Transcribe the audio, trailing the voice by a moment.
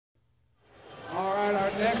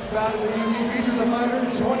bout of the evening features a fighter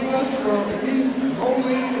joining us from East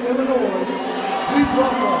Moline, Illinois. Please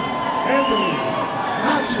welcome Anthony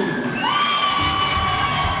Nachi.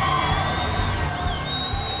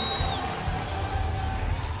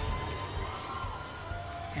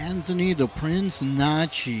 Anthony the Prince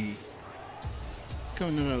Nachi.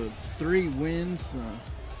 Coming out of 3 wins.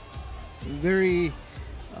 Very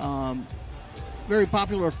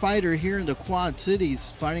popular fighter here in the Quad Cities,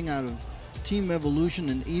 fighting out of Team Evolution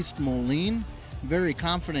in East Moline. Very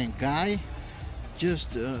confident guy.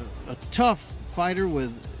 Just a tough fighter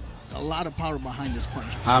with a lot of power behind his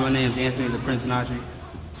punch. Hi, my name's Anthony the Prince Nachi.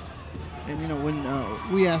 And you know, when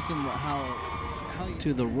we asked him how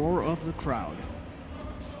to the roar of the crowd.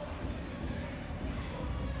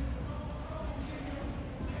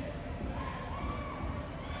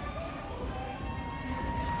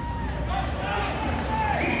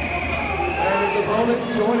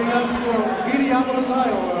 Opponent joining us from Minneapolis,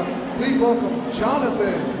 Iowa. Please welcome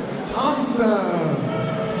Jonathan Thompson.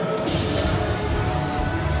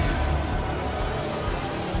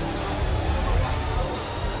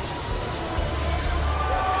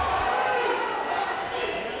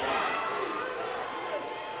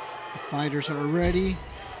 The fighters are ready,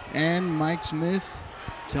 and Mike Smith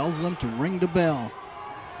tells them to ring the bell.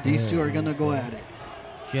 These two are gonna go at it.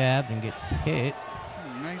 Jab and gets hit.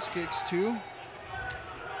 Nice kicks too.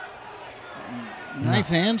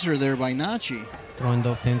 Nice answer there by Nachi. Throwing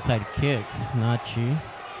those inside kicks, Nachi.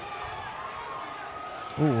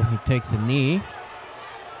 Oh, he takes a knee.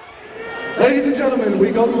 Ladies and gentlemen,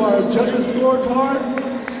 we go to our judges' scorecard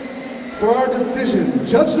for our decision.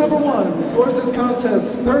 Judge number 1 scores this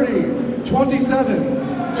contest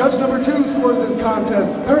 30-27. Judge number 2 scores this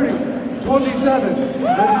contest 30-27.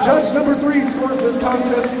 And judge number 3 scores this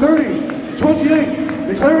contest 30-28.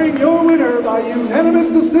 Declaring your winner by unanimous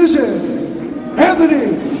decision,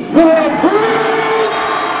 Anthony the Prince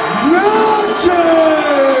Nachi!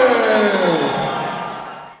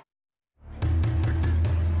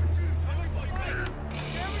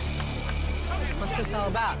 What's this all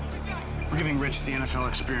about? We're giving Rich the NFL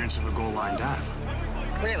experience of a goal line dive.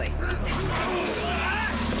 Really?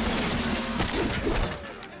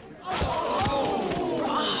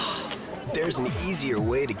 There's an easier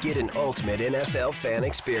way to get an ultimate NFL fan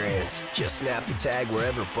experience. Just snap the tag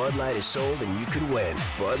wherever Bud Light is sold and you could win.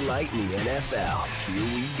 Bud Light in the NFL. Here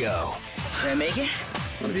we go. Can I make it?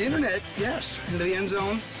 On the internet, yes. Into the end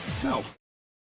zone, no.